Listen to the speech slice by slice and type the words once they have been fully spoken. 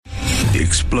The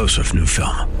explosive new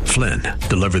film, Flynn,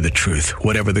 deliver the truth,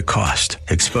 whatever the cost,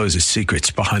 exposes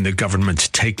secrets behind the government's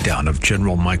takedown of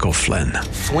General Michael Flynn.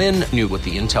 Flynn knew what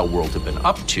the intel world had been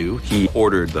up to. He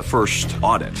ordered the first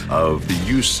audit of the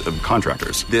use of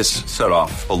contractors. This set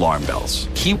off alarm bells.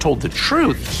 He told the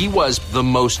truth. He was the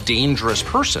most dangerous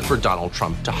person for Donald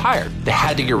Trump to hire. They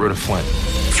had to get rid of Flynn.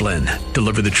 Flynn,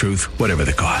 deliver the truth, whatever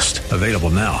the cost. Available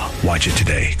now. Watch it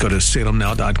today. Go to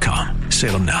salemnow.com.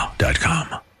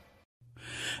 salemnow.com.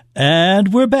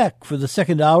 And we're back for the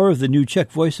second hour of the new Czech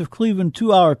Voice of Cleveland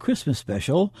 2-hour Christmas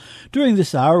special. During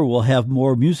this hour, we'll have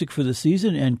more music for the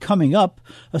season, and coming up,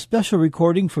 a special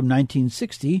recording from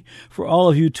 1960 for all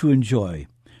of you to enjoy.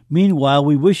 Meanwhile,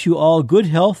 we wish you all good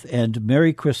health and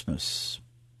Merry Christmas.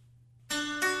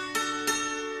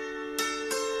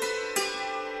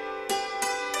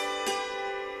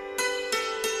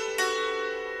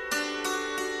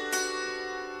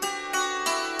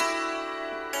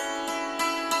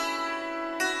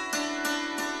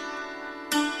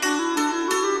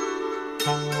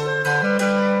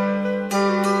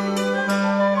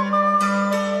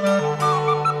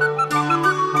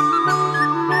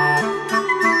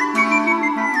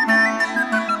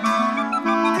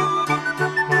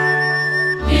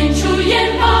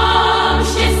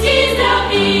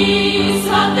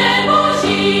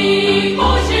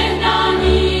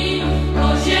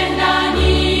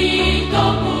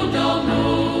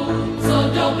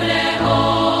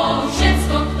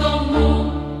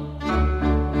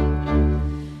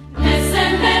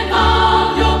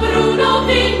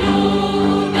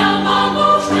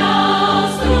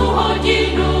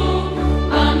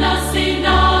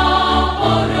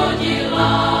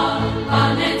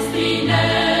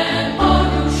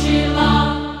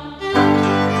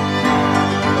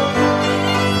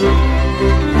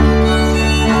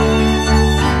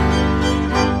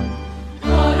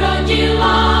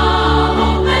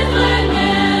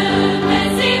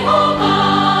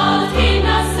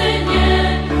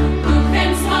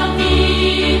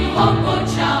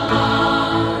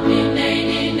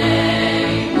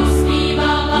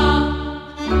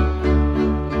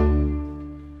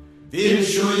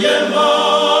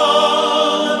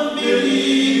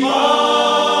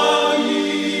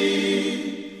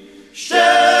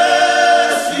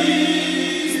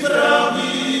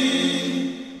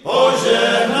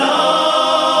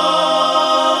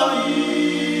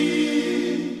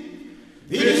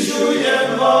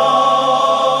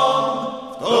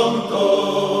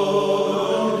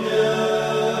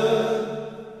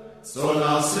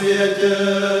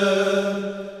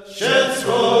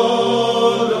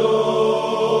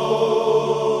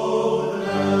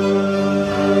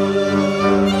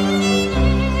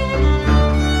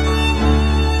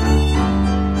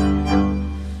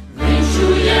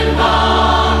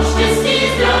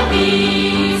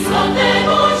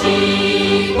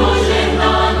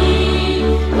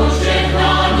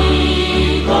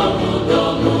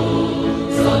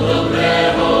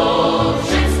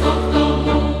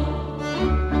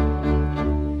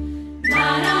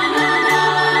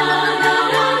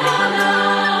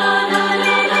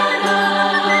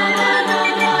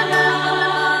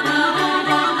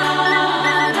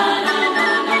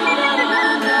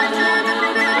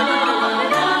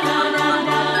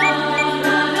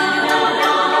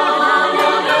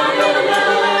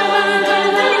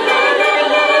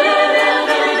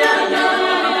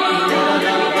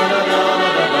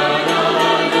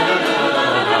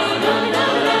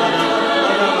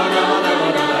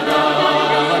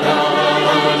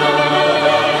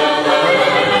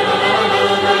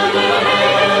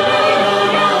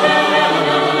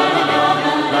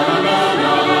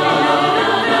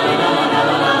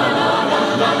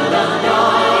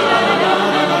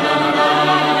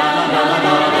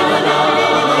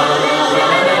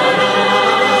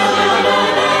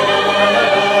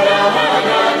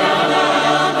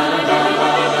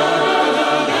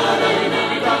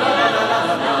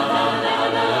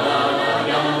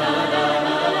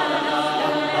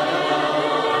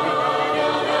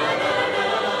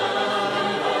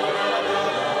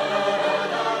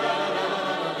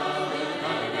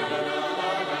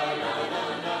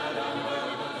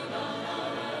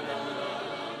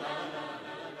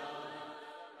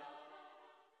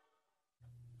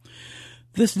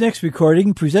 This next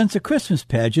recording presents a Christmas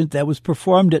pageant that was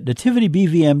performed at Nativity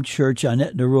BVM Church on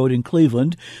Etna Road in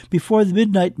Cleveland before the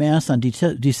Midnight Mass on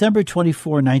December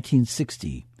 24,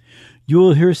 1960. You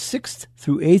will hear 6th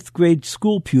through 8th grade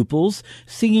school pupils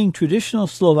singing traditional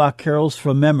Slovak carols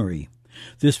from memory.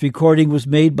 This recording was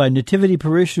made by Nativity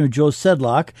parishioner Joe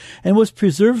Sedlock and was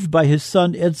preserved by his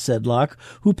son Ed Sedlock,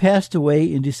 who passed away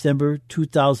in December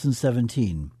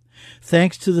 2017.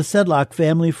 Thanks to the Sedlock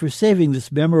family for saving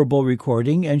this memorable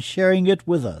recording and sharing it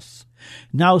with us.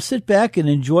 Now sit back and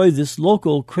enjoy this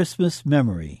local Christmas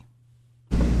memory.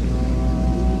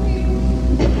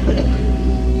 Yeah.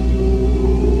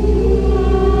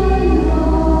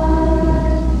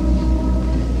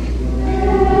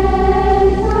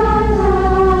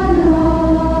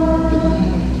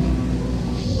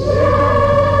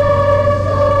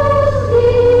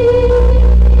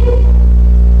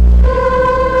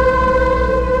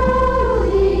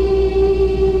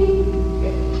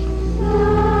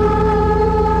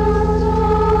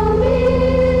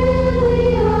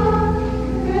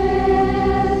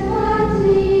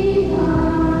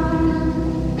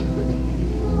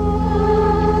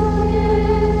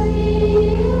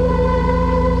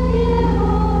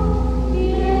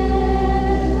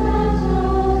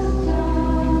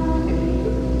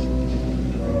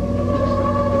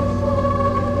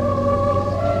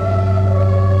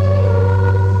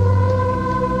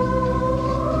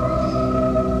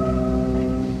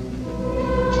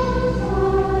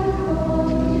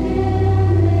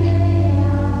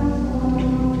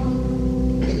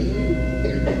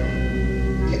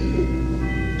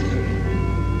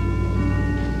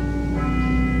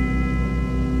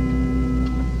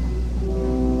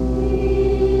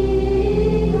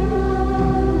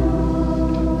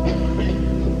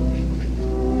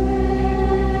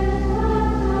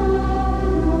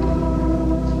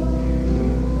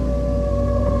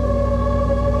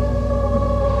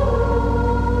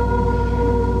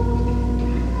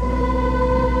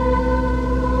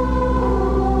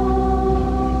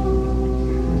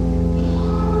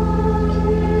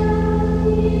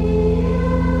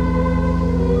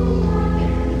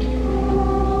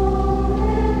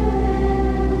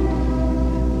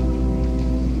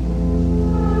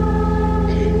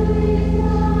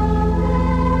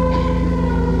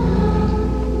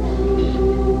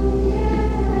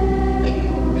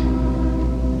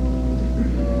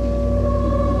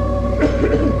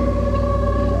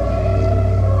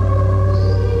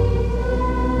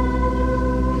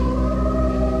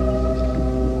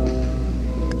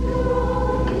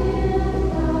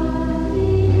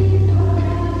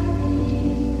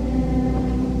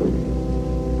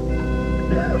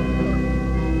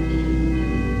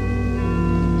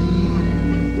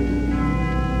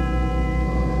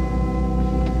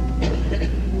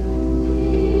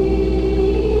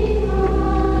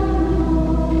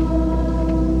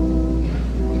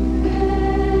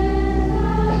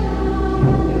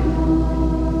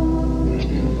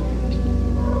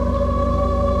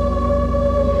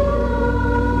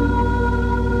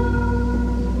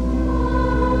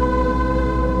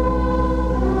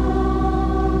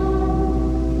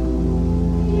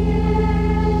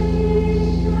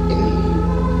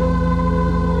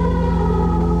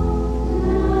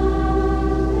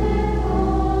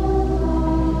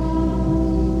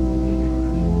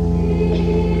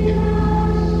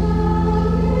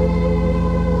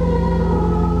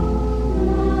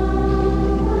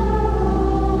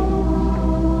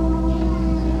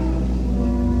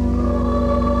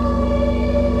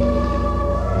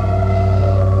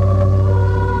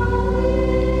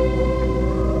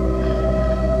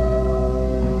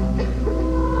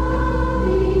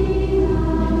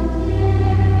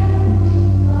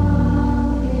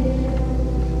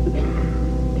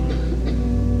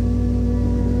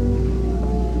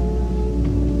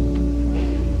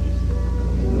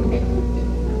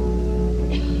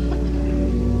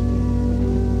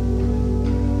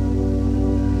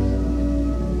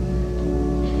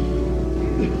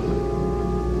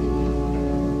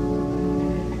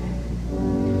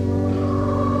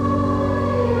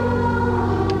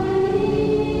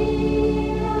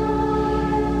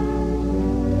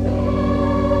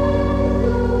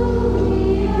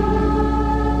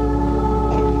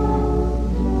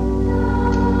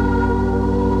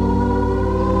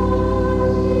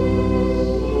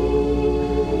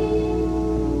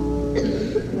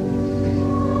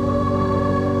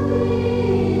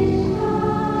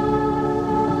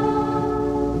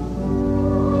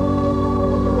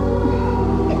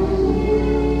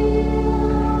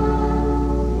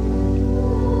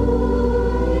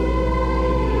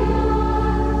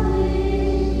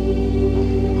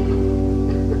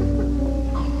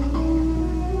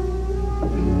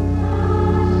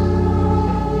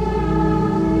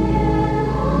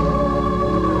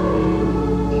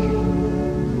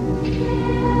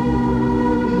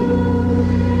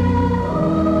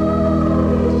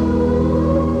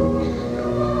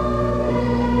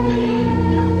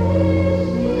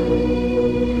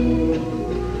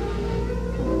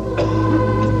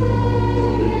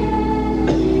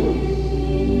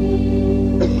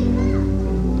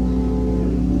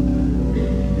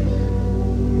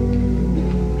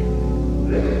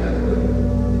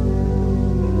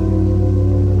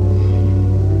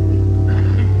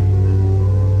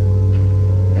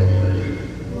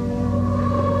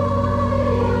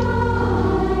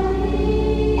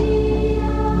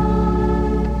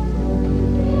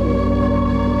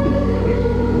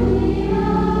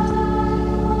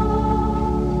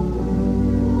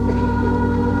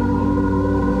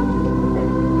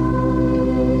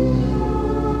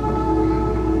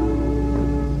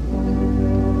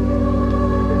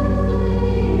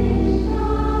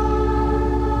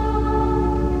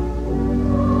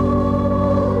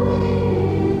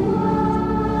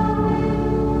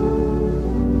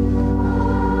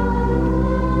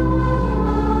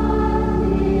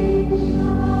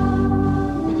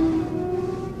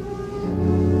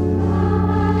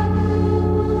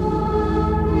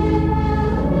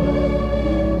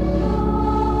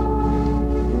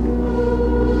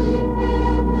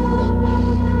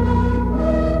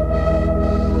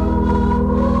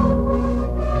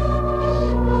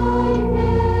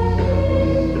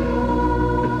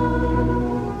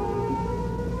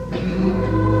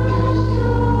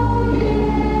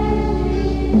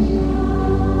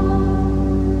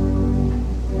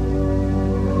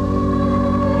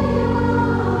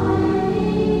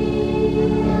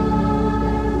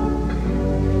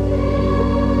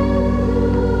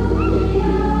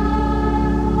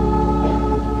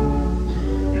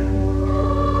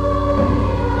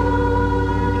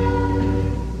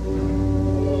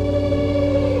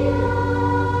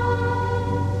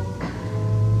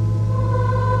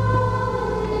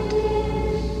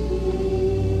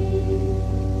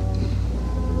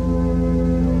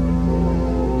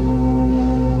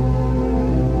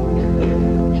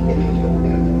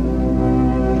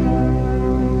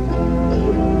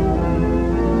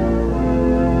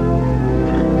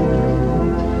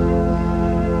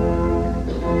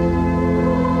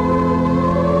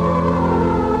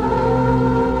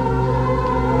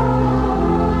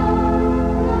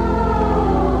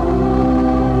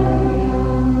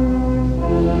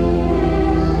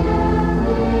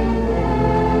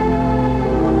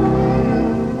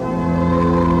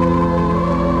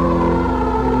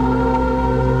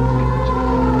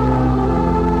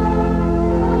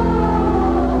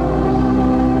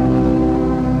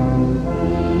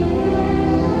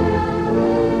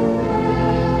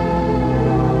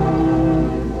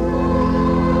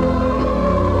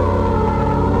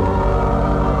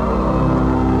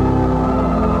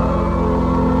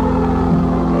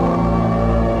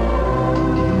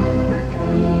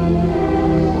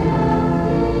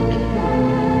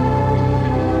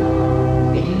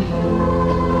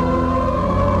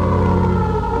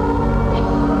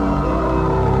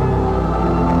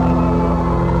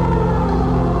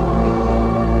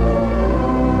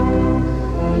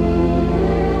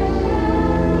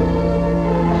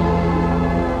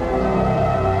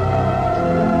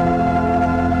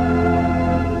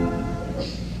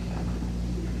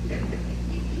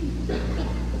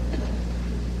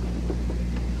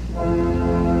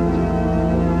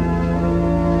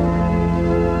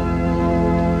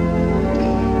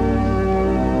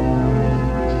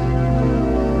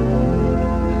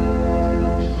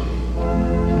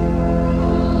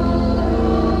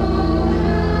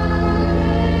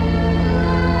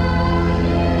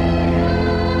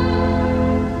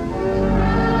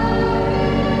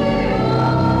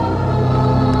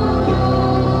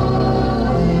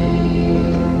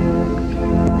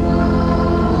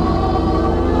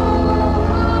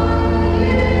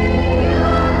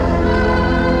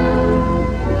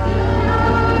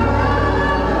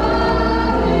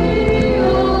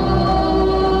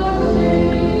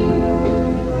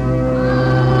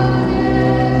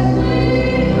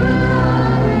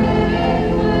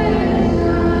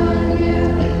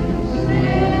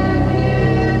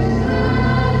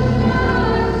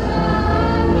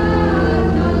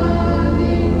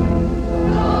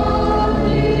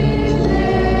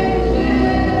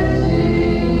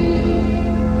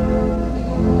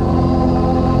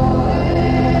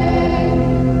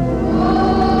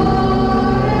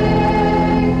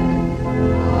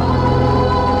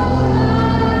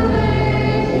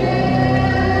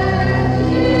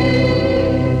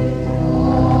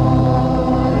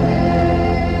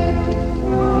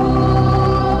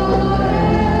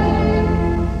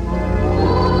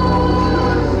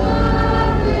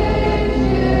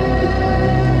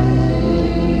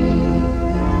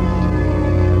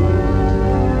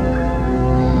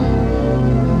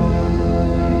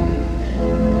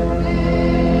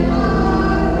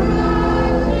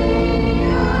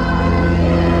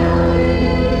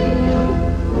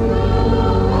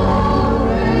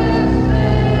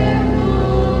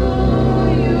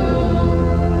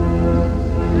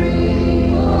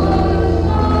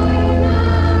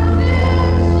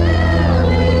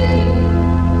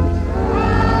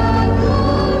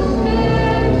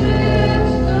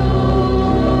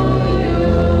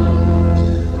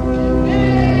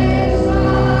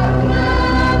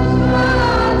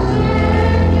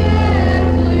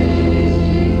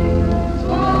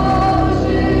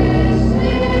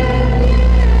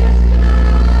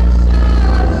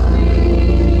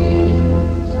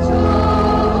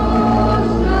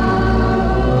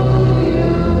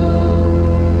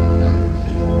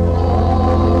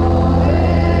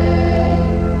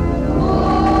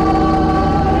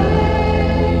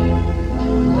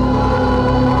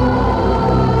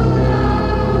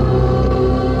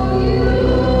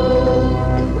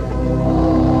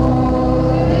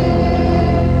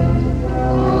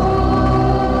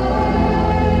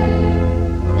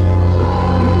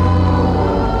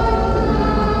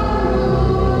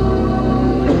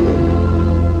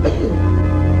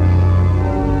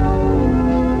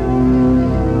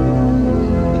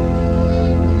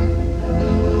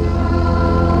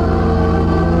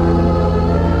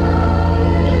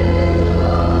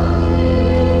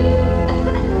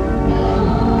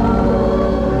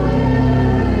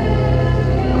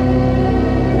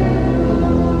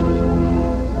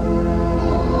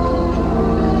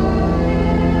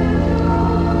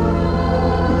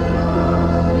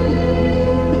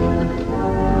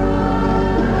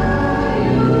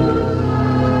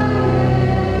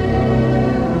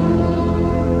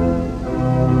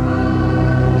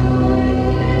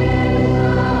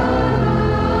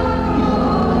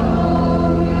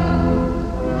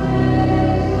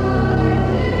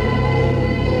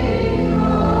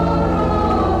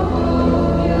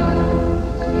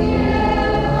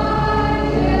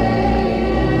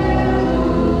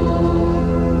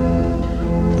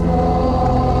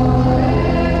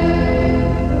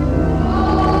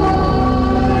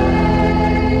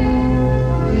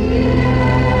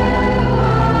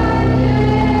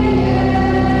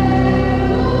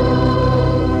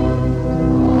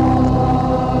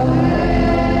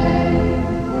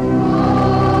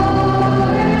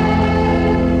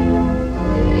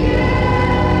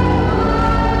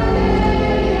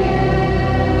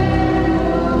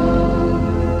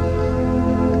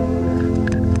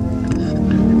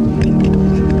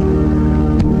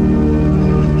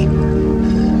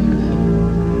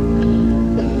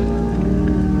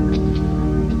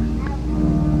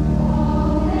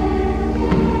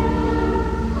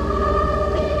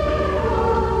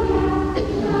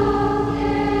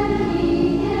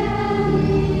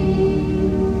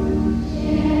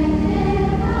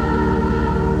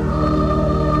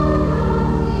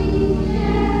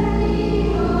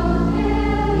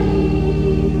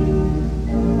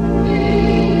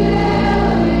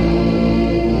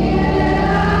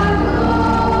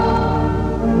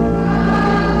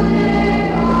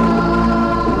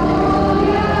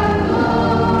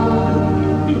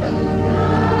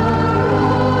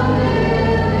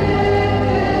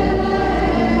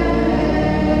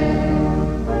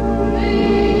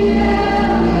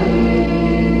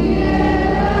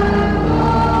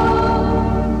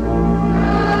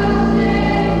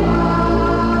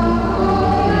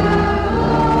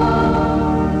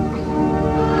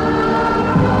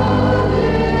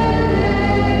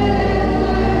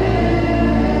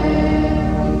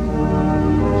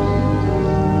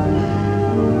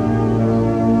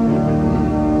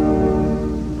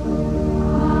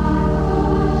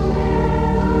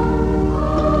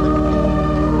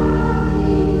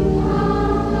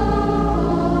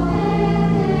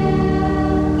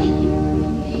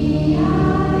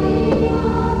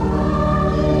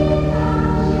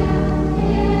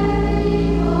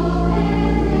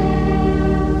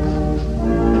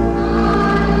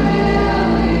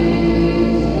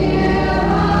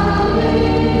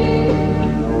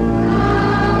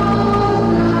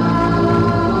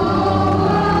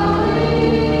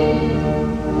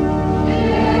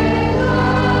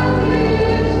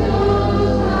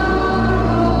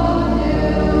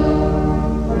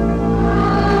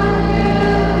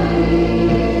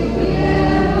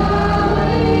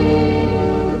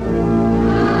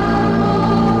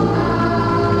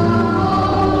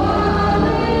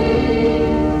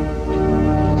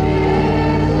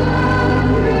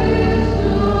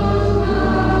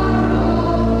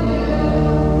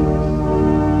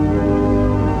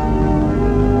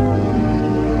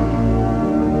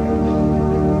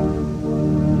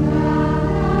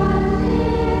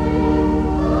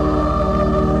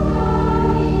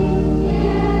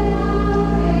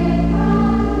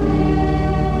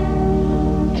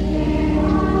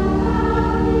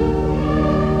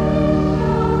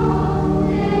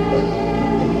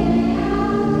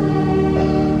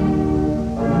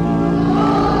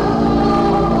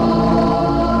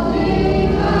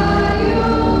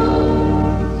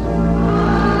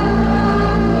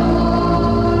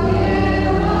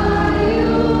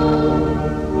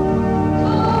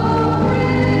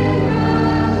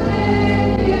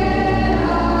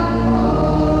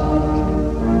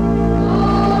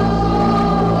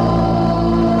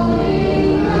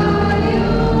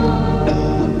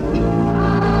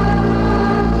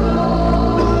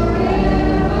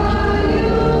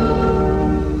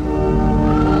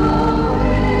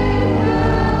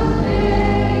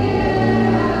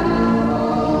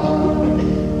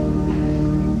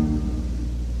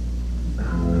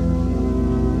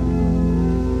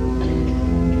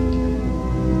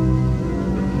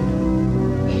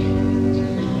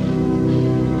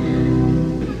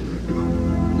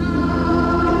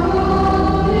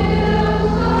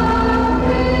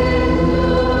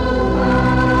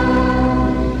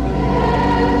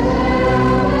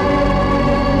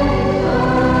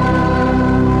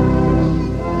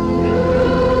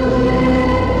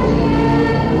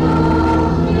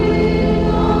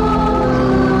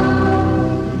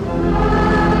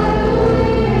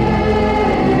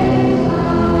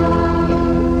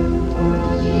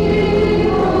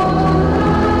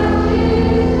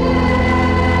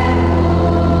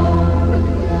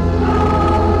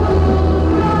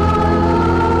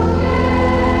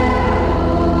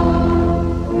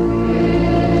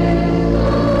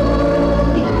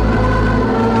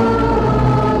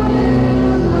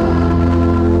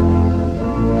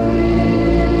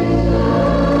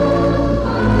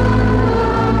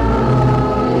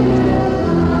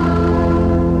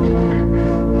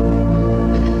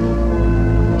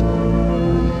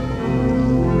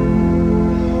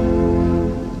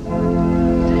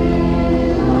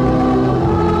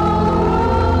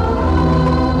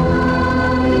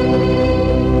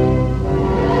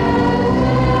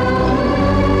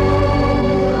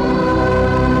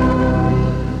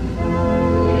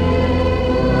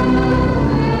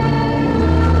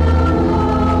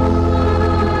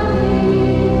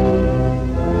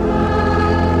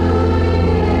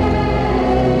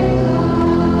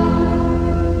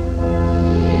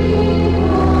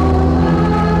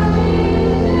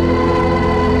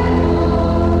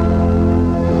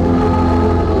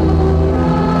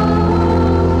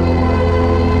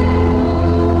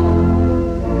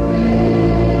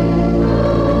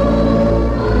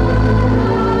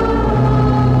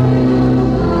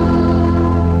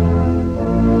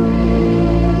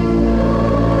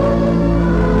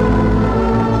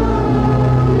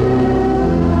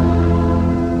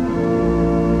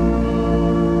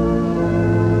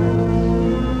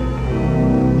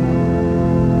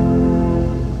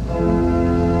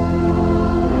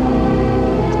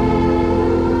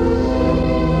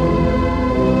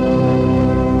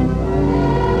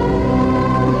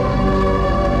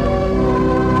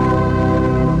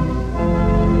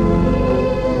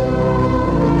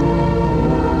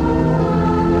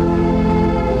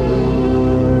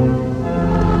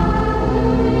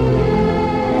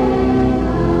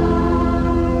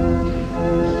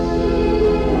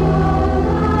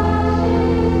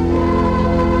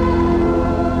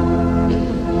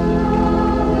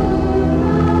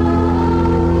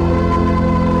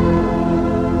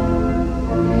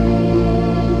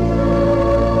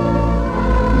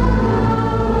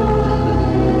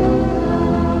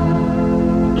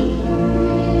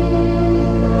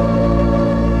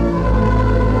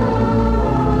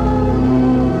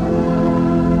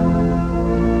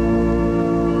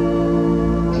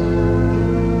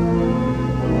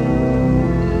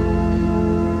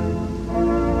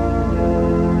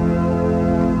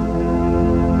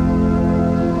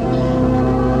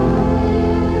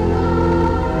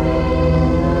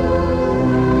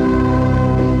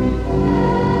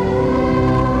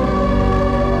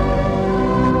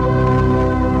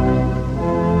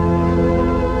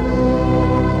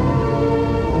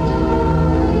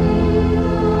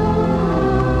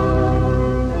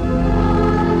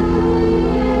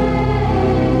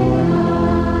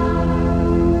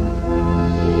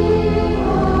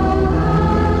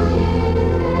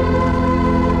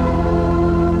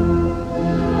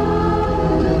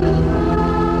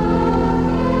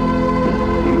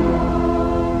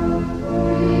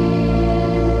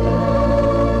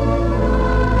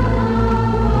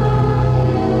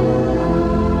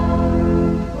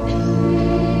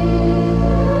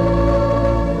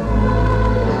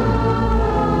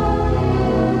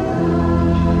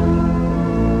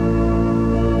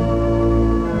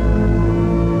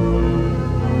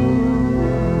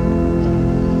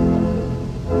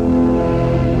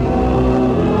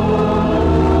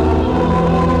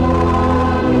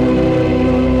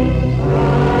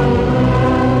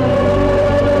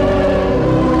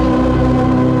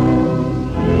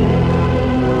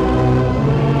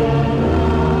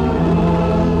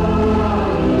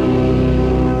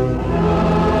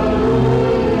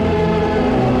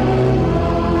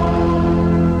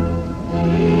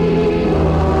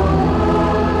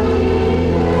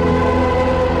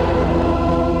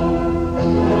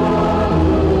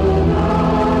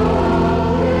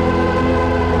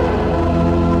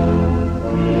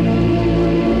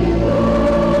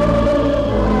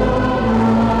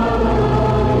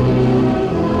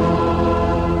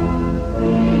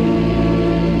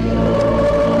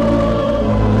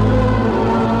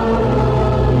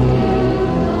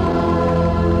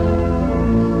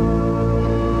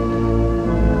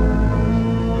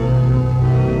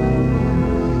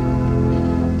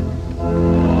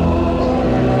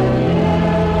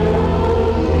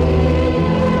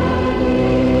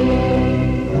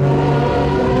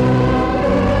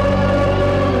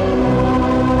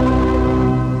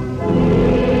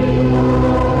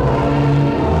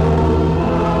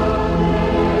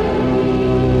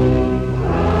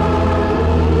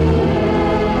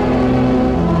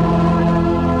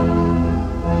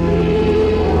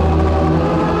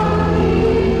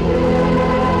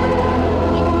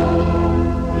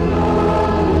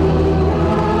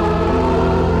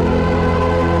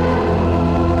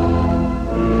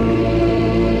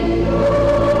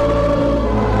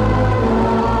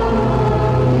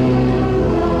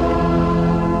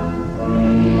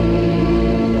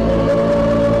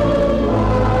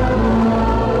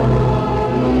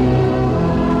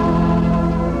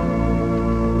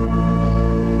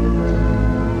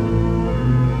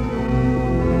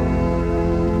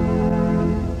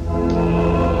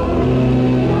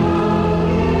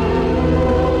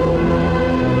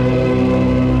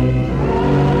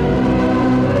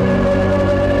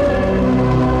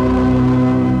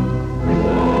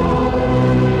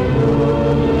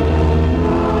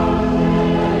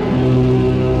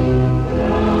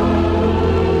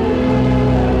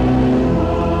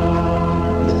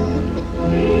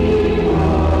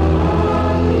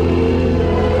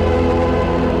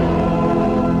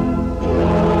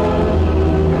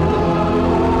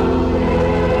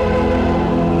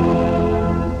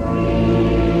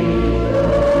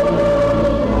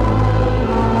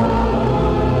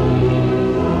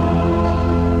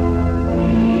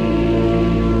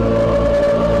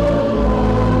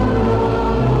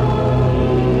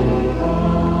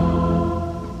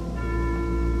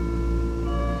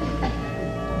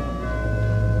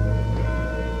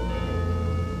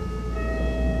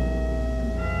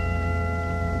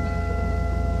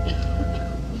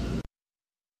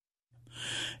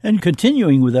 And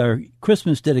continuing with our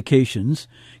Christmas dedications,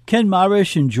 Ken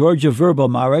Marish and Georgia Verba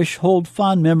Marish hold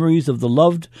fond memories of the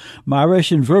loved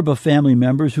Marish and Verba family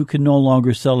members who can no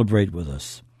longer celebrate with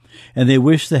us. And they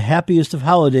wish the happiest of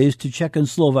holidays to Czech and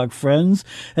Slovak friends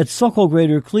at Sokol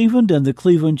Greater Cleveland and the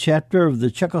Cleveland chapter of the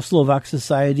Czechoslovak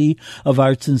Society of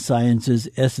Arts and Sciences,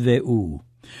 SVU.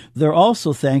 They're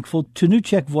also thankful to New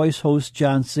Czech Voice host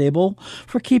John Sable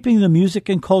for keeping the music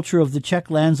and culture of the Czech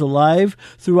lands alive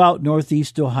throughout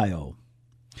Northeast Ohio.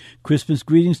 Christmas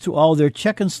greetings to all their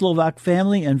Czech and Slovak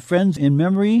family and friends in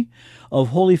memory of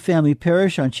Holy Family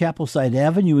Parish on Chapelside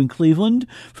Avenue in Cleveland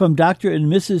from Dr. and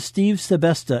Mrs. Steve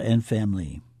Sebesta and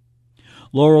family.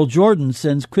 Laurel Jordan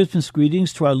sends Christmas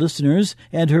greetings to our listeners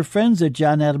and her friends at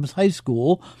John Adams High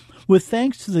School, with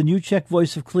thanks to the New Czech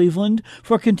Voice of Cleveland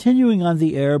for continuing on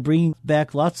the air, bringing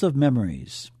back lots of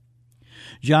memories.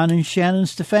 John and Shannon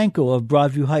Stefanko of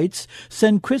Broadview Heights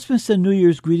send Christmas and New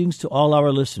Year's greetings to all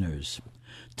our listeners.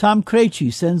 Tom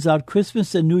Krejci sends out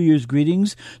Christmas and New Year's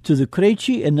greetings to the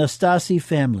Krejci and Nastasi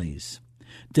families.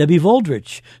 Debbie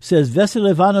Voldrich says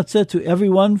Vesele Vánoce to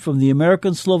everyone from the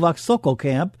American Slovak Sokol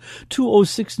Camp,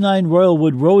 2069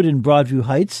 Royalwood Road in Broadview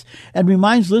Heights, and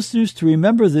reminds listeners to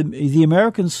remember the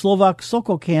American Slovak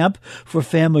Sokol Camp for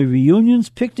family reunions,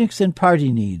 picnics, and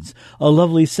party needs, a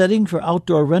lovely setting for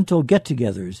outdoor rental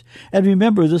get-togethers, and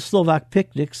remember the Slovak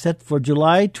picnic set for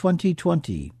July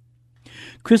 2020.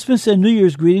 Christmas and New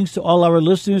Year's greetings to all our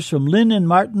listeners from Lynn and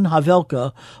Martin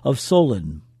Havelka of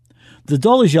Solin. The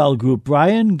Dolezal group,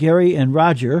 Brian, Gary, and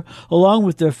Roger, along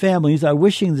with their families, are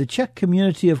wishing the Czech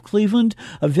community of Cleveland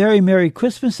a very Merry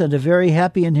Christmas and a very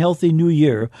happy and healthy New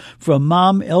Year from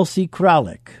Mom Elsie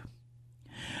Kralik.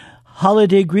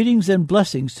 Holiday greetings and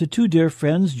blessings to two dear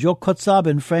friends, Joe Kotzab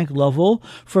and Frank Lovell,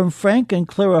 from Frank and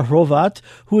Clara Hrovat,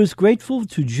 who is grateful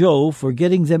to Joe for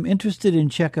getting them interested in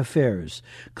Czech affairs.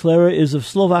 Clara is of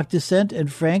Slovak descent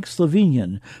and Frank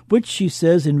Slovenian, which she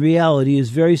says in reality is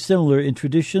very similar in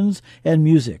traditions and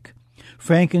music.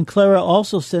 Frank and Clara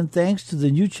also send thanks to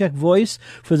the New Czech Voice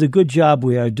for the good job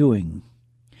we are doing.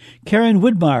 Karen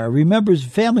Widmar remembers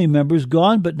family members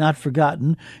gone but not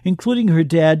forgotten, including her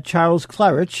dad, Charles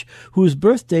Klarich, whose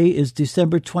birthday is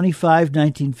December 25,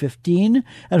 1915,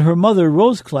 and her mother,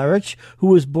 Rose Klarich, who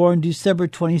was born December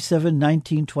 27,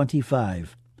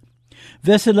 1925.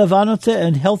 Vesele Vánoce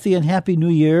and healthy and happy New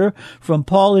Year from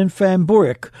Paul and Fran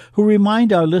Burek, who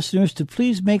remind our listeners to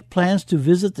please make plans to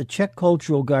visit the Czech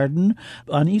Cultural Garden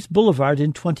on East Boulevard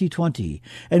in 2020.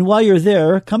 And while you're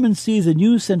there, come and see the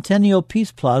new Centennial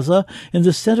Peace Plaza in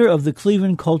the center of the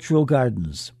Cleveland Cultural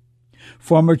Gardens.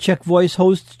 Former Czech Voice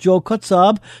host Joe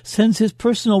Kotzab sends his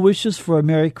personal wishes for a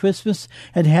Merry Christmas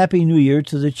and Happy New Year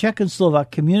to the Czech and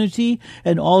Slovak community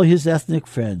and all his ethnic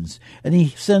friends. And he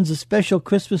sends a special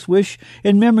Christmas wish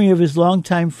in memory of his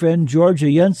longtime friend Georgia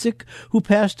Jensik, who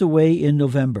passed away in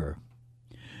November.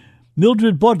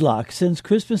 Mildred Bodlock sends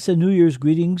Christmas and New Year's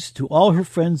greetings to all her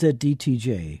friends at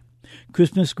DTJ.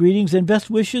 Christmas greetings and best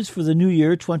wishes for the New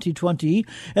Year 2020,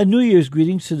 and New Year's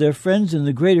greetings to their friends in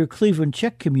the greater Cleveland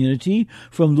Czech community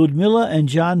from Ludmila and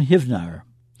John Hivnar.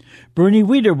 Bernie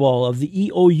Wiederwall of the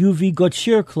EOUV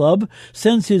Gottscher Club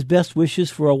sends his best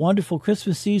wishes for a wonderful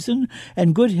Christmas season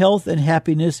and good health and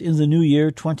happiness in the New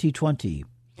Year 2020.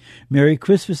 Merry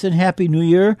Christmas and Happy New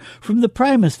Year from the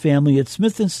Primus family at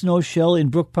Smith & Snow Shell in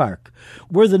Brook Park.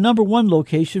 We're the #1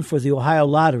 location for the Ohio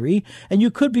Lottery, and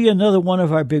you could be another one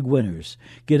of our big winners.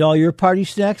 Get all your party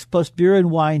snacks plus beer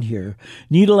and wine here.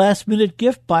 Need a last-minute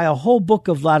gift? Buy a whole book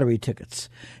of lottery tickets.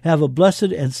 Have a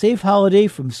blessed and safe holiday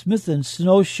from Smith &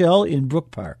 Snow Shell in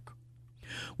Brook Park.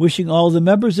 Wishing all the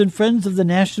members and friends of the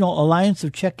National Alliance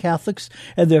of Czech Catholics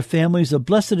and their families a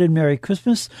blessed and Merry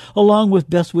Christmas, along with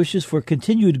best wishes for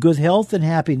continued good health and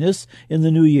happiness in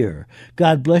the new year.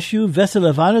 God bless you.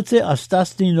 Vesele Vánoce a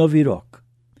Šťastný Nový rok.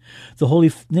 The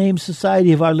Holy Name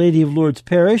Society of Our Lady of Lourdes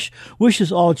Parish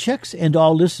wishes all Czechs and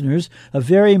all listeners a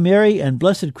very merry and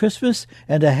blessed Christmas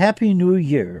and a happy New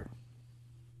Year.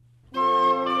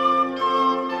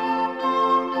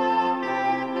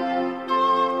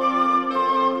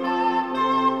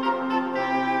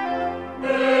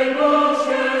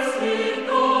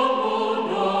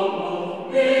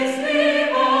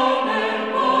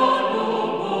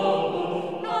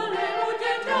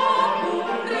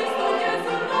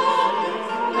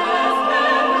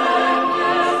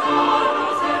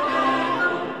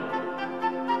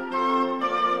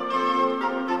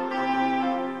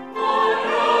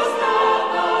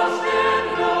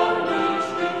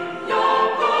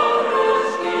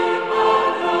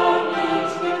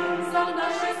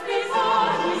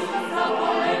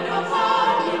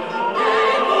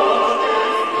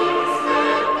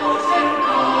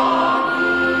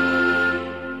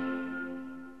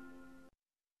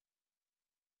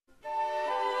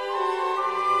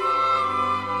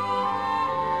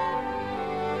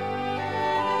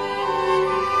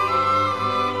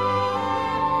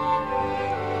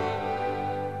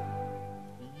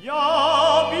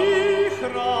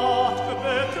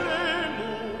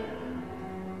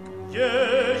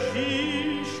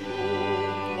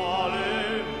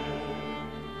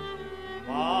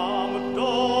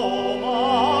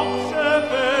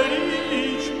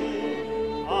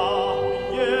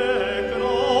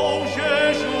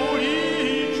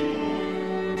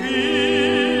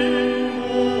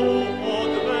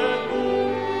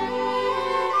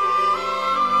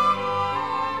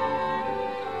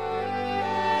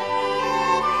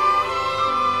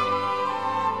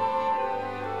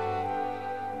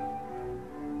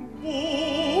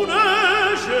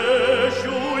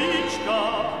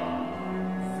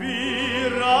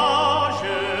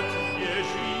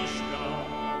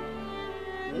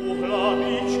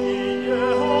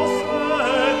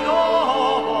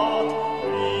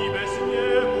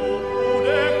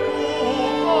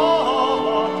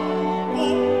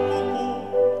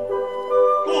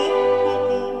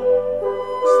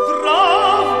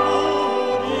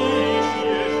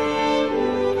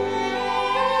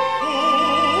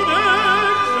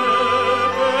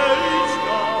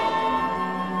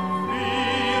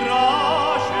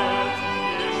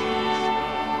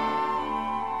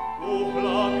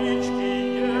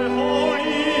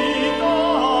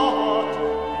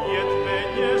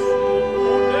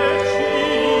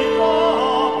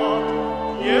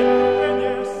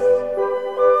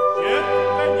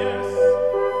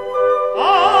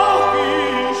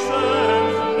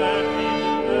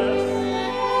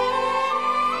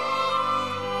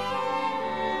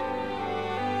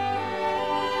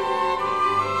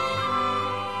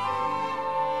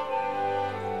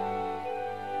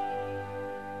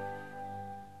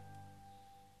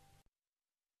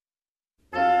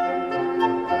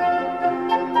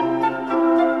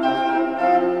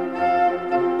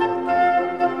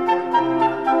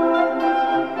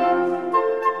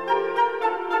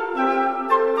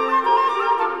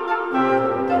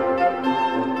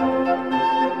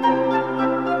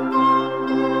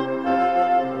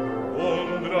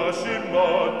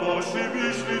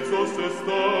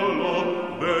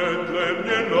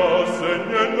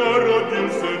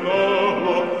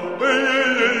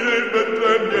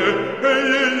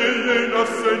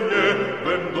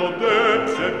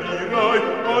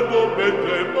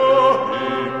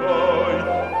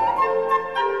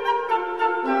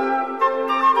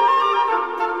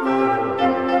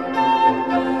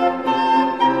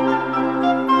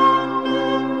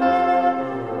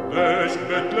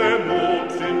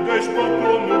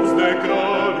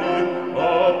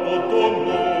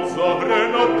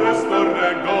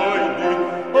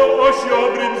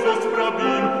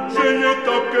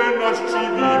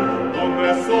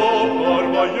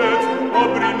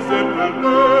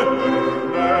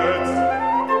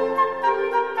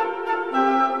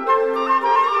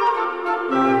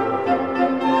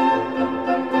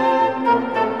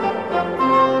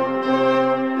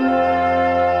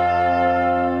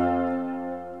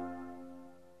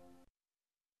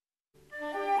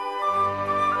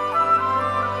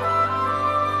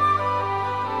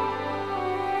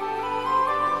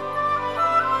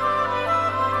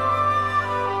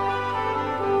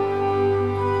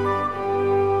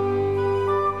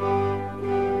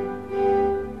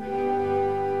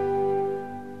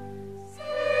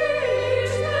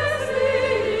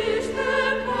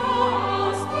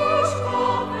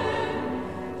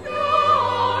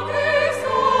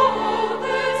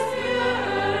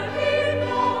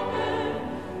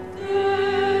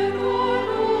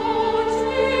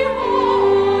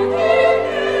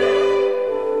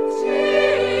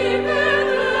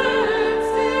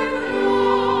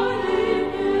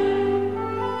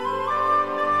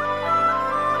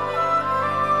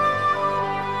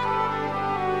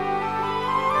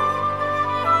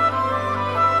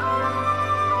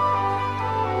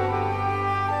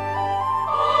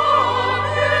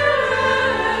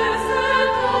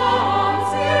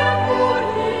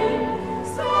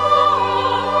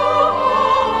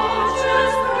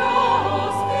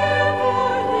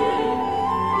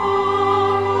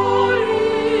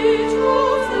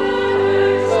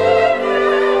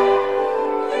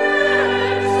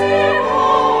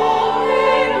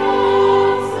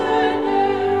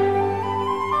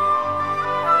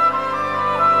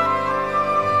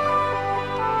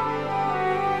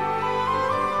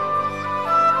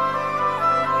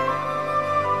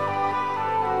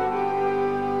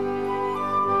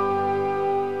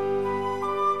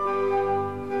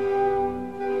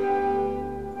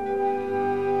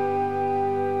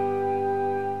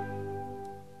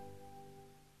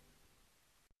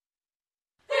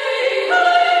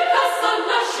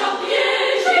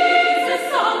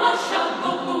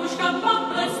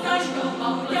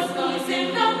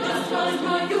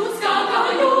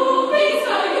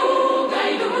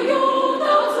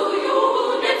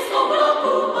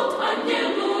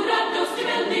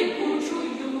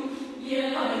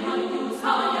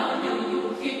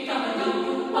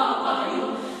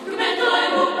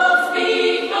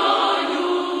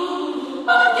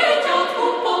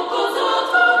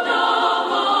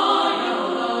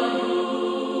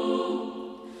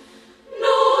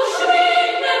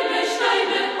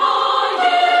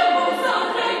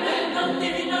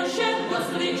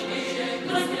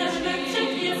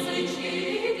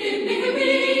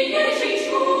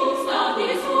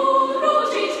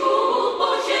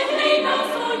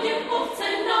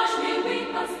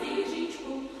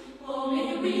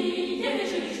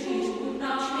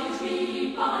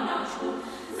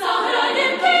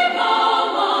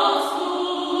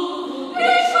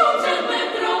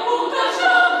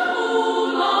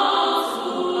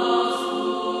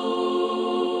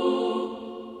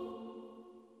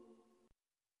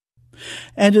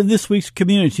 And in this week's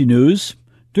community news,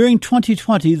 during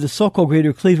 2020, the Sokol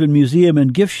Greater Cleveland Museum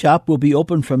and Gift Shop will be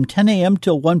open from 10 a.m.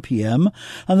 till 1 p.m.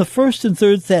 on the first and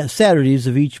third Saturdays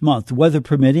of each month, weather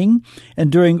permitting,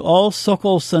 and during all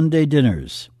Sokol Sunday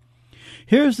dinners.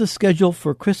 Here's the schedule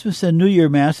for Christmas and New Year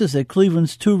Masses at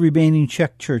Cleveland's two remaining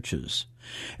Czech churches.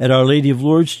 At Our Lady of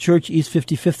Lourdes Church, East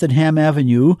 55th and Ham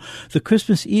Avenue, the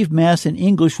Christmas Eve Mass in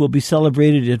English will be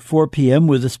celebrated at 4 p.m.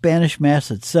 with a Spanish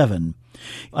Mass at 7.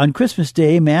 On Christmas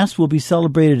Day, Mass will be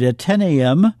celebrated at 10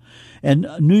 a.m., and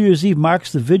New Year's Eve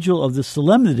marks the vigil of the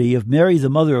Solemnity of Mary, the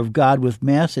Mother of God, with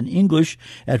Mass in English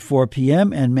at 4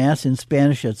 p.m. and Mass in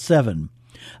Spanish at 7.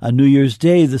 On New Year's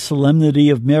Day, the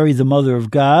Solemnity of Mary, the Mother of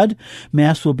God,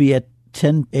 Mass will be at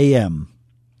 10 a.m.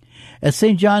 At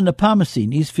St. John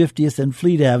Nepomucene, East 50th and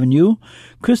Fleet Avenue,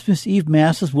 Christmas Eve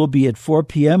Masses will be at 4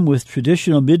 p.m. with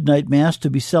traditional midnight Mass to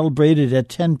be celebrated at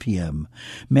 10 p.m.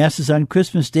 Masses on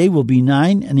Christmas Day will be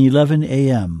 9 and 11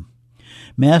 a.m.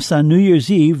 Mass on New Year's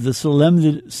Eve, the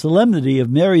Solemnity of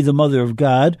Mary, the Mother of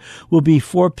God, will be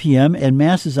 4 p.m., and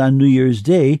Masses on New Year's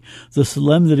Day, the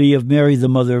Solemnity of Mary, the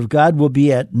Mother of God, will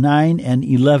be at 9 and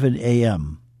 11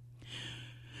 a.m.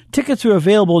 Tickets are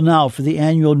available now for the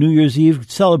annual New Year's Eve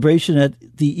celebration at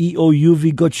the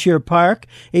EOUV Gautier Park,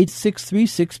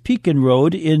 8636 Pekin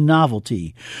Road in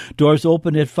Novelty. Doors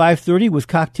open at 5:30 with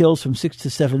cocktails from 6 to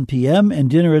 7 p.m. and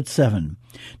dinner at 7.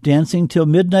 Dancing till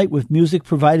midnight with music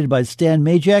provided by Stan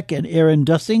Majak and Aaron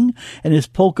Dussing and his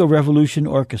Polka Revolution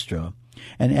Orchestra.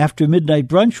 And after midnight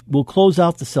brunch, we'll close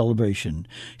out the celebration.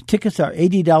 Tickets are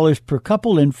 $80 per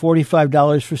couple and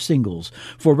 $45 for singles.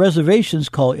 For reservations,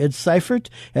 call Ed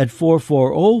Seifert at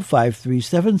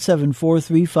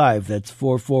 440-537-7435. That's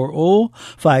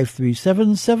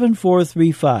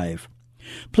 440-537-7435.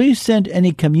 Please send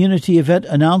any community event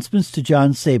announcements to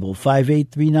John Sable,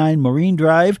 5839 Marine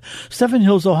Drive, Seven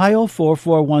Hills, Ohio,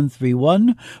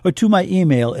 44131, or to my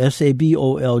email,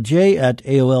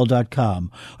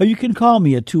 sabolj@aol.com. Or you can call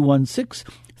me at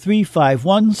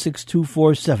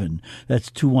 216-351-6247. That's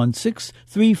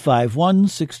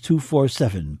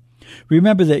 216-351-6247.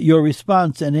 Remember that your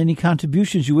response and any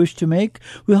contributions you wish to make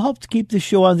will help to keep the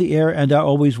show on the air and are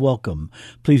always welcome.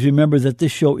 Please remember that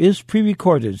this show is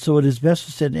pre-recorded, so it is best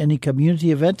to send any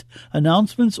community event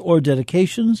announcements or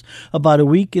dedications about a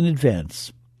week in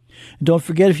advance. And don't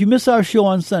forget, if you miss our show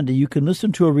on Sunday, you can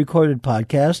listen to a recorded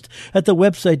podcast at the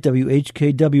website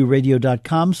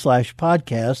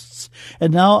whkwradio.com/podcasts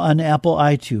and now on Apple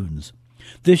iTunes.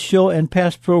 This show and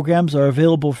past programs are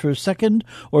available for second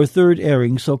or third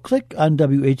airing, so click on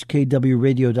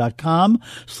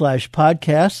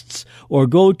whkwradio.com/podcasts or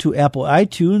go to Apple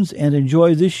iTunes and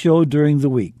enjoy this show during the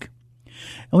week.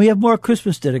 And we have more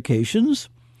Christmas dedications.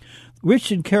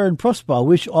 Rich and Karen Prospa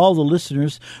wish all the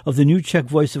listeners of the New Czech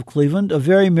Voice of Cleveland a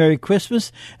very Merry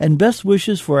Christmas and best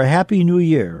wishes for a Happy New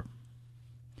Year.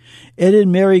 Ed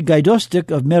and Mary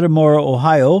Gajdostik of Metamora,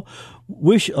 Ohio,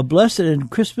 wish a blessed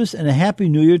Christmas and a Happy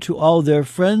New Year to all their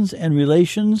friends and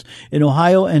relations in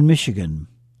Ohio and Michigan.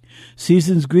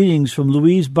 Season's greetings from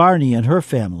Louise Barney and her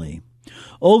family.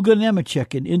 Olga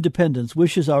Nemechek in Independence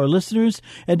wishes our listeners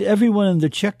and everyone in the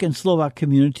Czech and Slovak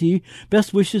community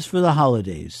best wishes for the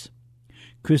holidays.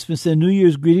 Christmas and New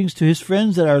Year's greetings to his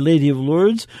friends at Our Lady of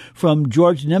Lourdes from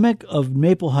George Nemec of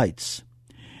Maple Heights.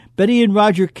 Betty and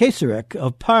Roger Kasarek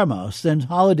of Parma send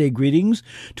holiday greetings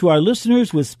to our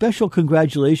listeners with special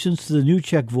congratulations to the New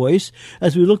Czech Voice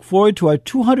as we look forward to our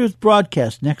 200th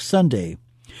broadcast next Sunday.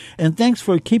 And thanks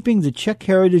for keeping the Czech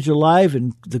heritage alive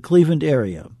in the Cleveland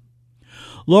area.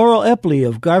 Laurel Epley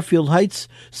of Garfield Heights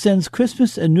sends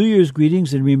Christmas and New Year's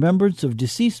greetings in remembrance of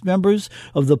deceased members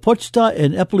of the Pochta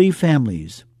and Epley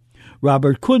families.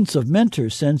 Robert Kuntz of Mentor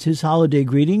sends his holiday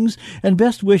greetings and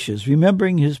best wishes,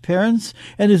 remembering his parents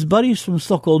and his buddies from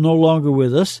Sokol no longer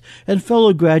with us and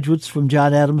fellow graduates from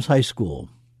John Adams High School.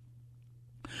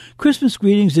 Christmas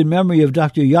greetings in memory of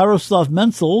Dr. Yaroslav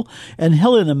Menzel and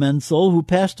Helena Menzel, who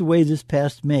passed away this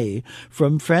past May,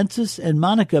 from Francis and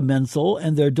Monica Menzel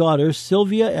and their daughters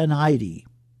Sylvia and Heidi.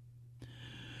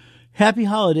 Happy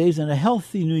holidays and a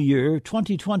healthy new year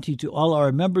 2020 to all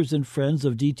our members and friends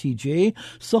of DTJ,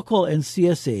 Sokol, and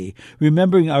CSA,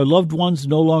 remembering our loved ones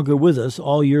no longer with us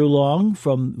all year long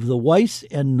from the Weiss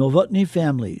and Novotny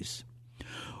families.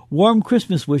 Warm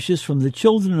Christmas wishes from the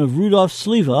children of Rudolf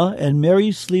Sliva and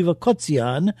Mary Sliva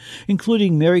Kotzian,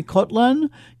 including Mary Kotlan,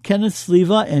 Kenneth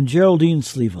Sliva, and Geraldine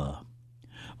Sliva.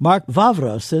 Mark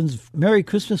Vavra sends Merry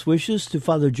Christmas wishes to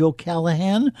Father Joe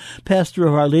Callahan, pastor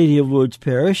of Our Lady of Lourdes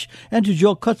Parish, and to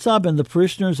Joe Kutzab and the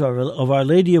parishioners of Our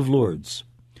Lady of Lourdes.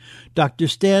 Dr.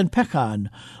 Stan Pekan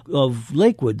of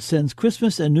Lakewood sends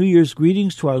Christmas and New Year's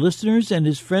greetings to our listeners and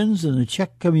his friends in the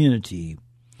Czech community.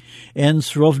 Anne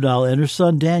Srovnal and her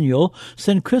son Daniel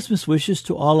send Christmas wishes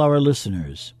to all our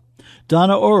listeners.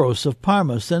 Donna Oros of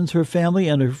Parma sends her family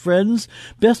and her friends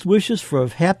best wishes for a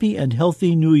happy and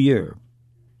healthy New Year.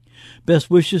 Best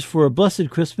wishes for a blessed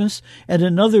Christmas and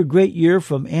another great year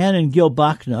from Anne and Gil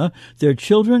Bachna, their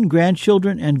children,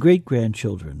 grandchildren, and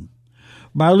great-grandchildren.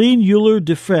 Marlene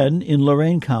Euler-Defren in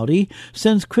Lorain County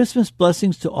sends Christmas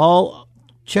blessings to all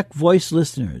Czech Voice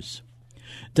listeners.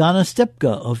 Donna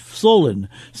Stepka of Solon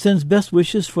sends best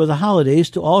wishes for the holidays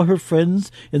to all her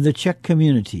friends in the Czech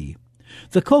community.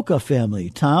 The Koka family,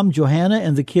 Tom, Johanna,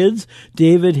 and the kids,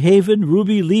 David, Haven,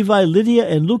 Ruby, Levi, Lydia,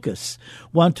 and Lucas,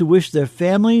 want to wish their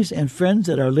families and friends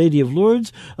at Our Lady of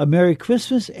Lourdes a Merry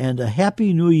Christmas and a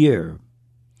Happy New Year.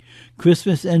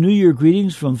 Christmas and New Year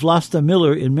greetings from Vlasta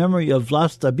Miller in memory of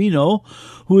Vlasta Bino,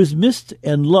 who is missed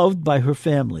and loved by her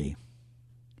family.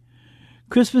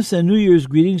 Christmas and New Year's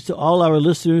greetings to all our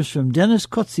listeners from Dennis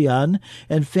Kotzian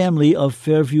and family of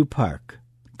Fairview Park.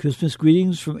 Christmas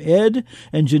greetings from Ed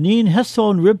and Janine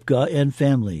Heston-Ribka and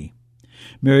family.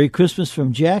 Merry Christmas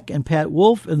from Jack and Pat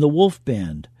Wolf and the Wolf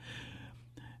Band.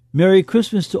 Merry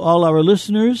Christmas to all our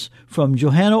listeners from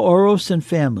Johanna Oros and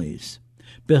families.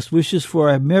 Best wishes for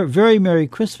a very Merry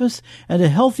Christmas and a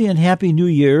healthy and happy New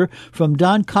Year from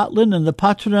Don Kotlin and the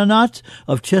Patronat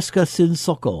of Česká Syn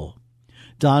Sokol.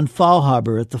 Don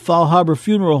Faulhaber at the Faulhaber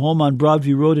Funeral Home on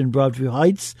Broadview Road in Broadview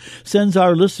Heights sends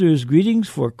our listeners greetings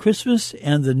for Christmas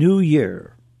and the New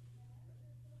Year.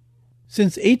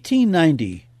 Since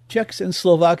 1890, Czechs and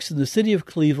Slovaks in the city of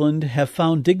Cleveland have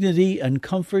found dignity and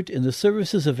comfort in the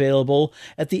services available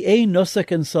at the A.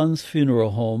 Nosek & Sons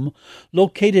Funeral Home,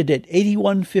 located at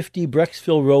 8150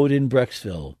 Brecksville Road in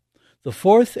Brecksville. The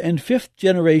fourth and fifth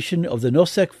generation of the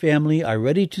Nosek family are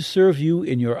ready to serve you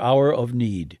in your hour of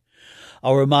need.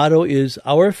 Our motto is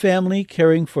Our Family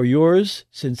Caring for Yours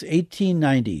since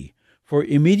 1890. For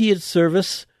immediate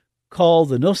service, call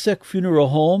the Nosek Funeral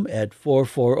Home at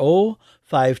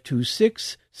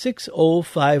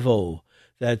 440-526-6050.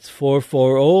 That's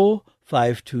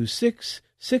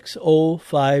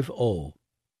 440-526-6050.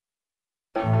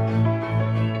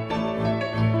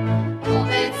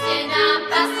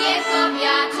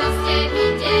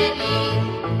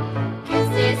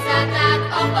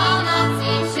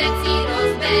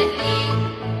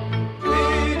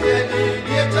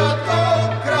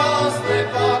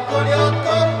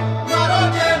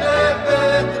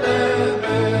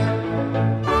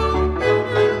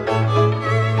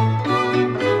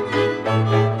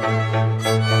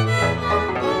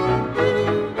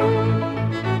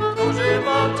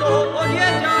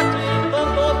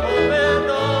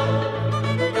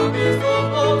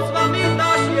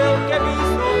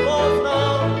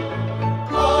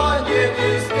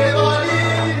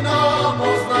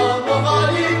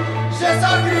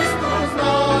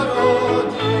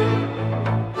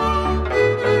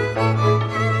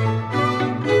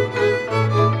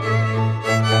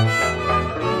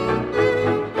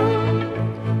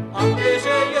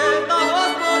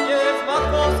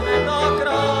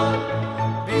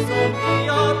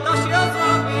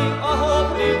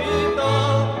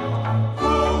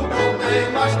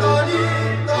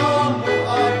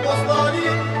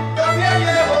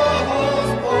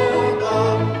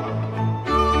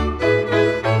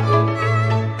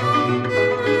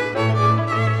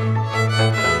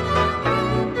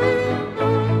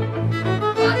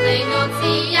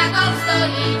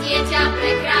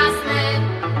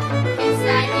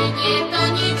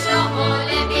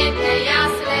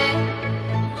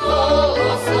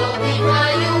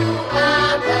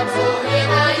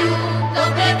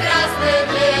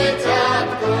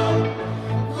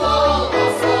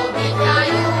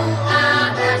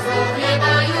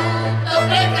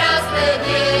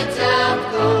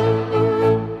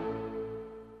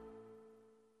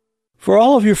 For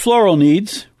all of your floral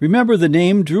needs, remember the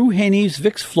name Drew Haney's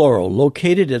Vicks Floral,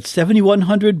 located at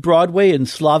 7100 Broadway in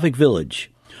Slavic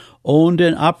Village. Owned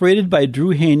and operated by Drew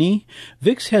Haney,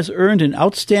 Vicks has earned an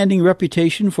outstanding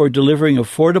reputation for delivering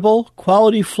affordable,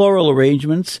 quality floral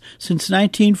arrangements since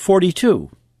 1942.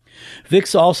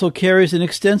 Vicks also carries an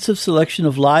extensive selection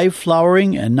of live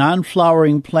flowering and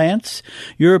non-flowering plants,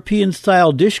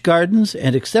 European-style dish gardens,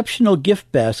 and exceptional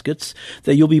gift baskets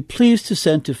that you'll be pleased to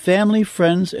send to family,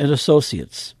 friends, and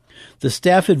associates. The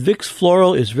staff at Vicks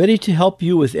Floral is ready to help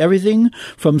you with everything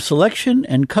from selection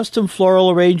and custom floral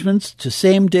arrangements to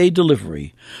same-day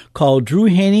delivery. Call Drew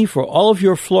Haney for all of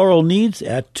your floral needs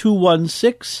at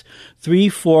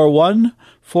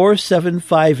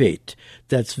 216-341-4758.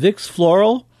 That's Vicks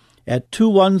Floral at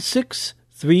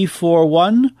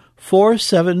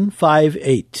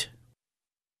 216-341-4758.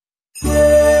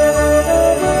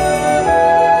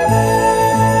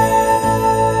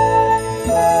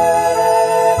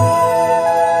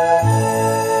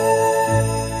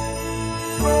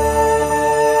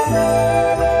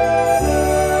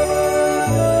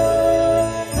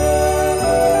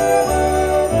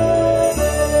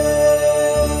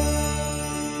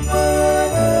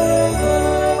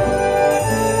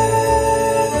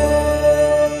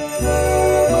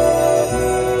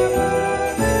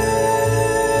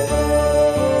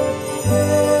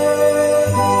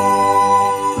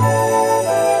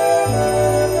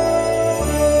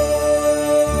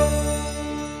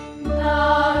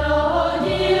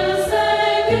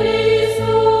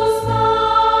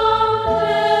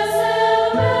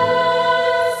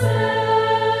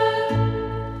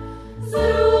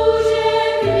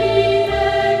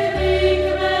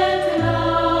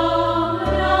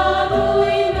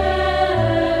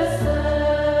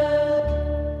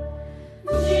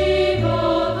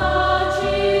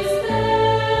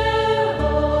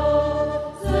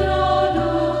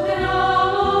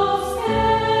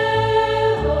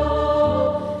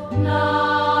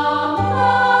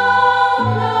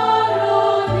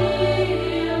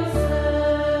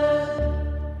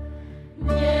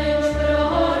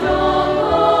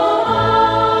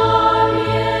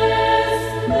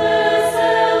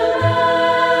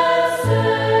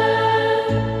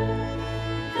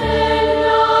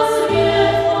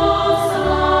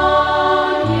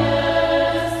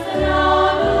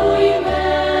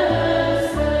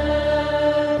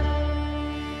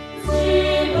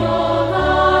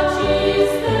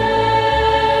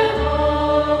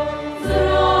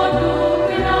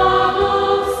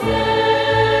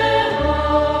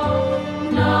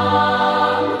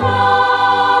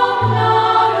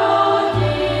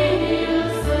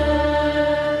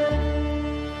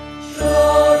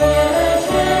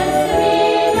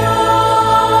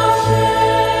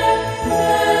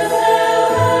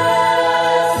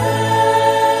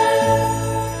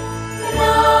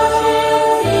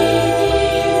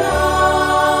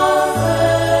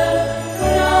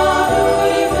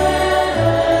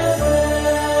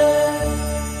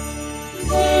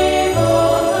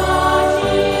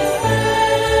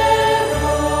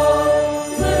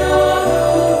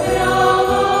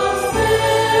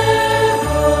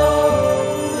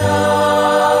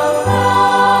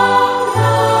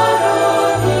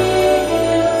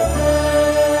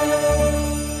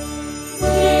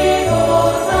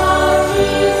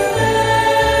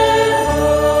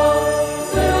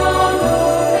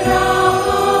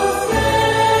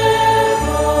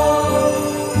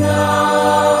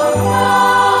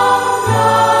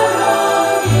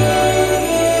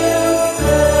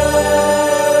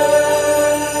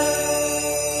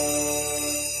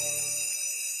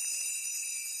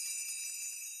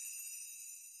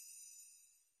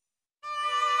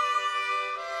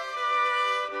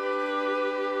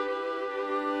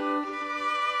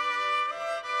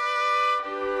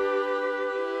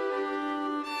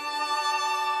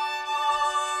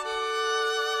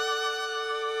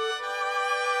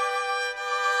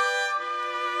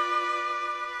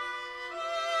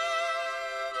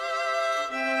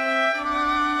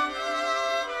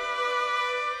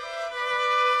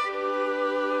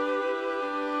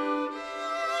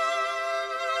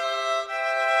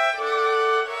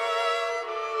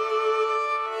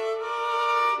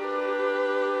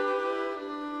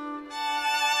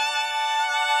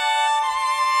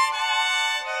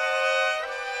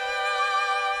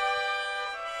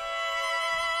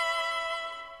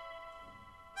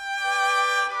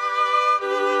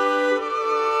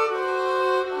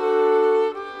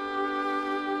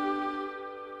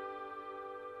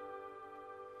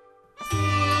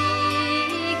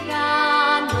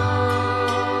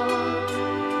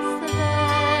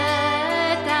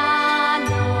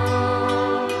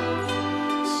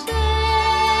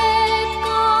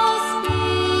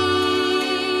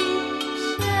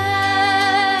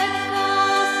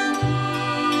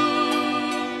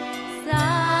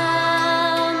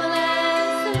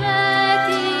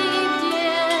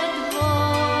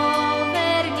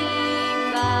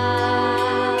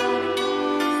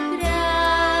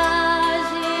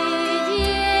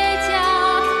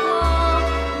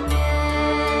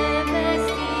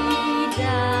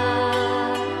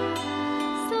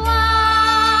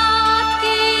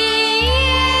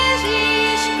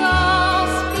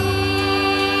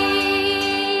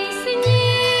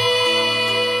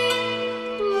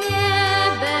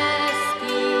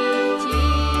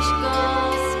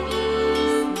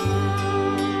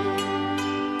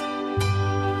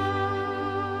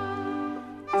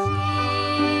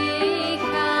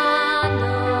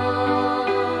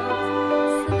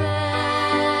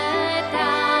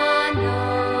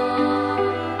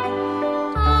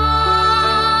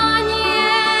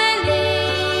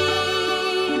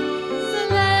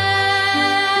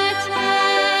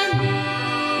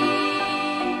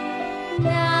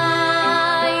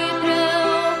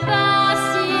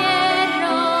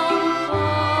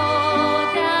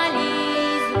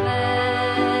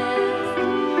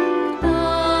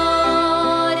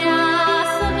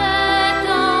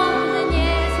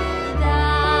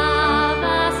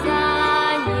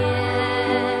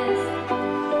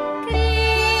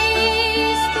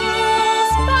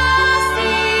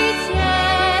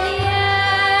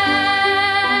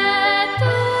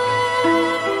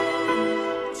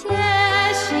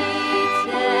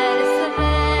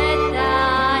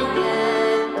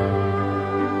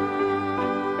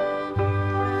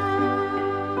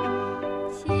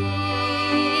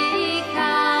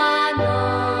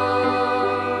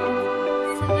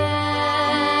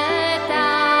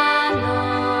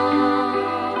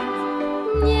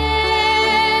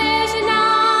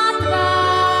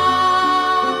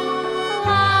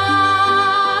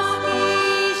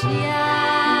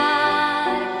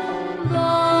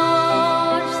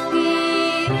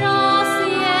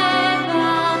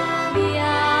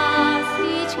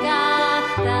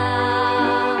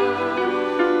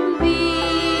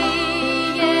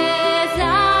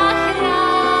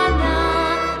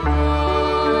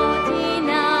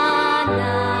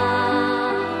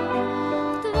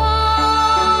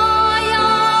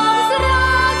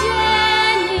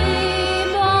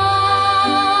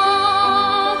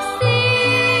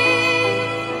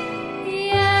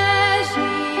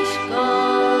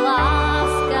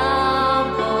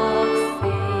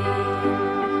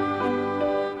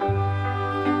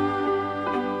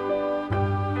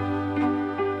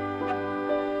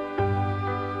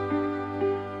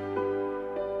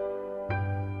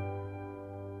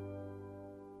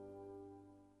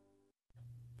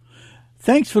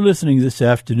 Thanks for listening this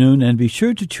afternoon, and be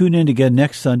sure to tune in again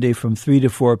next Sunday from 3 to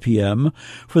 4 p.m.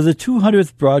 for the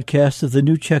 200th broadcast of the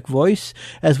New Czech Voice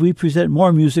as we present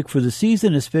more music for the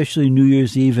season, especially New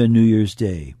Year's Eve and New Year's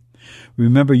Day.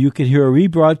 Remember, you can hear a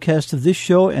rebroadcast of this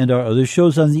show and our other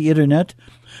shows on the Internet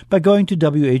by going to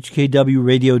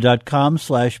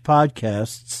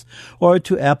whkwradio.com/podcasts or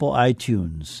to Apple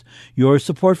iTunes. Your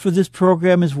support for this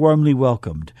program is warmly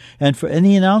welcomed. And for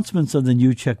any announcements on the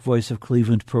New Czech Voice of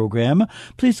Cleveland program,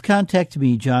 please contact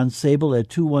me, John Sable, at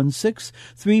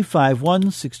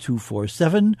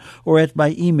 216-351-6247 or at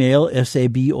my email,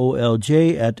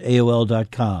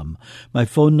 sabolj@aol.com. My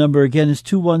phone number again is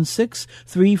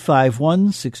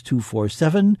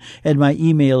 216-351-6247, and my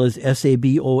email is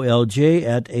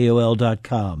sabolj@aol.com.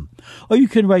 Or you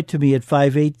can write to me at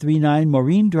 5839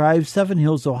 Maureen Drive, Seven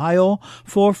Hills, Ohio,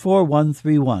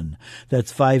 44131.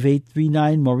 That's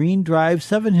 5839 Maureen Drive,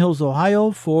 Seven Hills,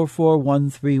 Ohio,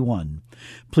 44131.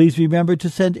 Please remember to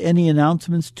send any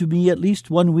announcements to me at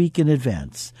least 1 week in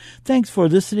advance. Thanks for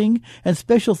listening, and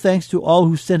special thanks to all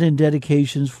who sent in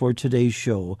dedications for today's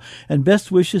show. And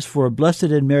best wishes for a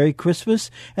blessed and Merry Christmas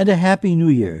and a Happy New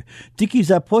Year. Díky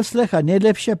za poslech a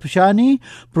nejlepší přání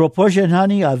pro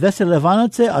požehnání a veselé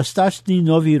Vánoce a šťastný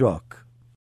Nový rok.